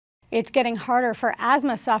It's getting harder for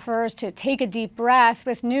asthma sufferers to take a deep breath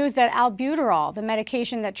with news that albuterol, the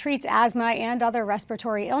medication that treats asthma and other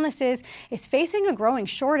respiratory illnesses, is facing a growing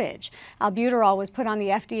shortage. Albuterol was put on the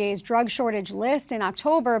FDA's drug shortage list in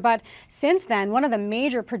October, but since then, one of the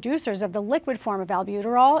major producers of the liquid form of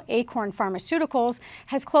albuterol, Acorn Pharmaceuticals,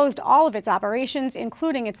 has closed all of its operations,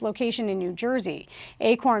 including its location in New Jersey.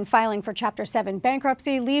 Acorn, filing for Chapter 7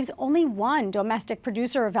 bankruptcy, leaves only one domestic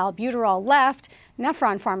producer of albuterol left,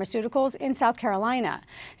 Nephron Pharmaceuticals in South Carolina.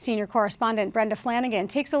 Senior correspondent Brenda Flanagan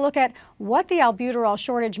takes a look at what the albuterol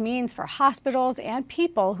shortage means for hospitals and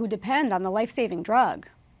people who depend on the life-saving drug.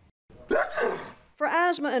 For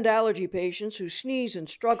asthma and allergy patients who sneeze and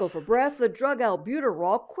struggle for breath, the drug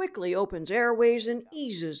albuterol quickly opens airways and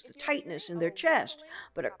eases the tightness in their chest.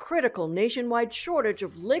 But a critical nationwide shortage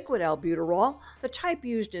of liquid albuterol, the type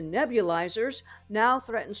used in nebulizers, now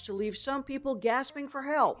threatens to leave some people gasping for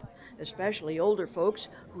help, especially older folks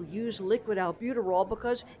who use liquid albuterol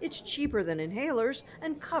because it's cheaper than inhalers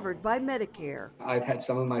and covered by Medicare. I've had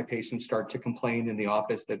some of my patients start to complain in the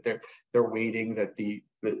office that they're waiting, that the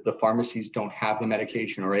pharmacies don't have the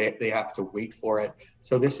medication or they have to wait for it.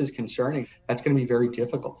 So this is concerning. That's going to be very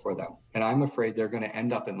difficult for them. And I'm afraid they're going to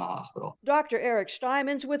end up in the hospital. Dr. Eric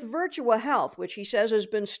Steinman's with Virtua Health, which he says has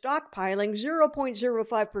been stockpiling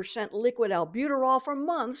 0.05% liquid albuterol for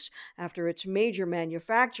months after its major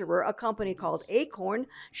manufacturer, a company called Acorn,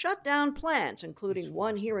 shut down plants, including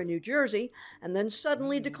one here in New Jersey, and then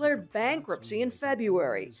suddenly declared bankruptcy in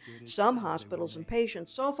February. Some hospitals and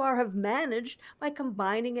patients so far have managed by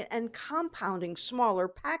combining and compounding smaller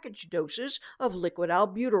package doses of liquid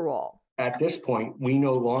albuterol. At this point, we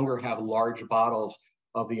no longer have large bottles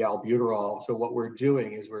of the albuterol. So what we're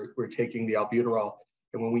doing is we're taking the albuterol,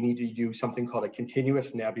 and when we need to do something called a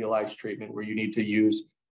continuous nebulized treatment, where you need to use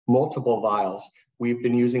multiple vials, we've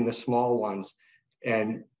been using the small ones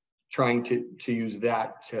and trying to use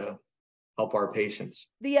that to help our patients.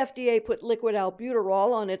 The FDA put liquid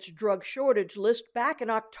albuterol on its drug shortage list back in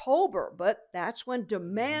October, but that's when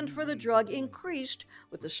demand for the drug increased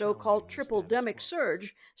with the so-called triple-demic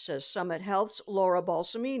surge, says Summit Health's Laura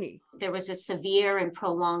Balsamini. There was a severe and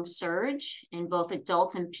prolonged surge in both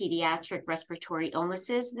adult and pediatric respiratory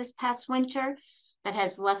illnesses this past winter that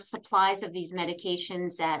has left supplies of these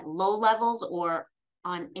medications at low levels or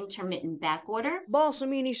on intermittent backorder.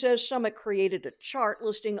 Balsamini says Summit created a chart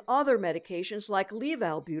listing other medications like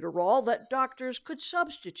levalbuterol that doctors could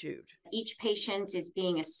substitute. Each patient is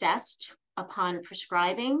being assessed upon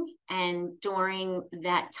prescribing, and during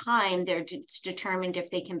that time, it's determined if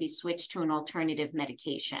they can be switched to an alternative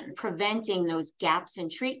medication, preventing those gaps in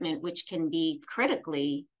treatment, which can be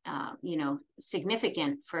critically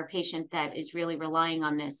significant for a patient that is really relying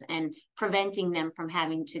on this, and preventing them from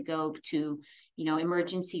having to go to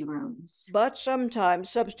emergency rooms. But sometimes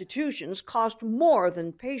substitutions cost more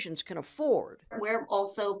than patients can afford. We're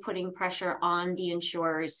also putting pressure on the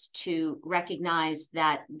insurers to recognize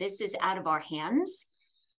that this is out of our hands.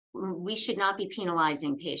 We should not be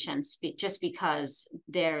penalizing patients just because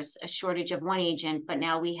there's a shortage of one agent, but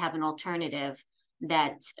now we have an alternative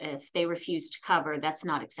that if they refuse to cover, that's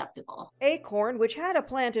not acceptable. Acorn, which had a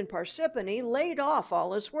plant in Parsippany, laid off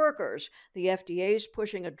all its workers. The FDA's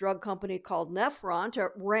pushing a drug company called Nephron to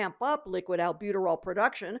ramp up liquid albuterol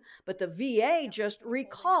production, but the VA just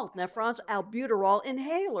recalled Nephron's albuterol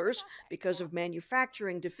inhalers because of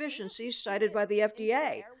manufacturing deficiencies cited by the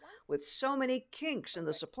FDA. With so many kinks in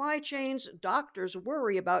the supply chains, doctors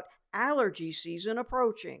worry about allergy season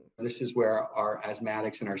approaching. This is where our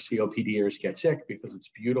asthmatics and our COPDers get sick because it's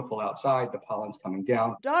beautiful outside, the pollen's coming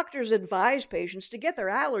down. Doctors advise patients to get their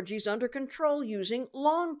allergies under control using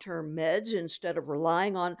long-term meds instead of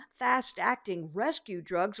relying on fast-acting rescue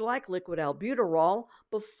drugs like liquid albuterol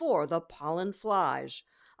before the pollen flies.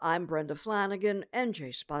 I'm Brenda Flanagan,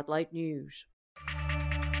 NJ Spotlight News.